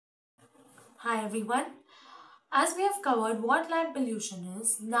Hi everyone. As we have covered what land pollution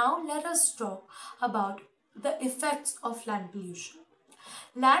is, now let us talk about the effects of land pollution.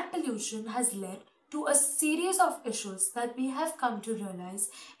 Land pollution has led to a series of issues that we have come to realize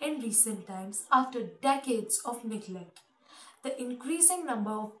in recent times after decades of neglect. The increasing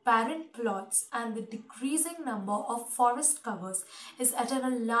number of barren plots and the decreasing number of forest covers is at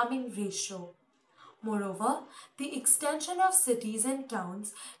an alarming ratio. Moreover, the extension of cities and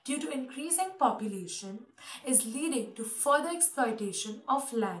towns due to increasing population is leading to further exploitation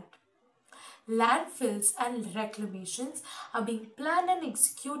of land. Landfills and reclamations are being planned and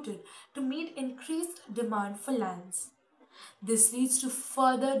executed to meet increased demand for lands. This leads to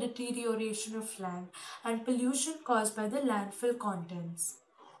further deterioration of land and pollution caused by the landfill contents.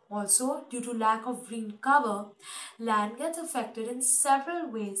 Also, due to lack of green cover, land gets affected in several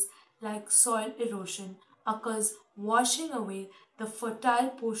ways like soil erosion occurs washing away the fertile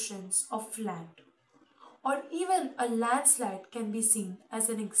portions of land. Or even a landslide can be seen as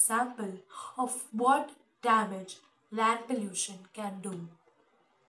an example of what damage land pollution can do.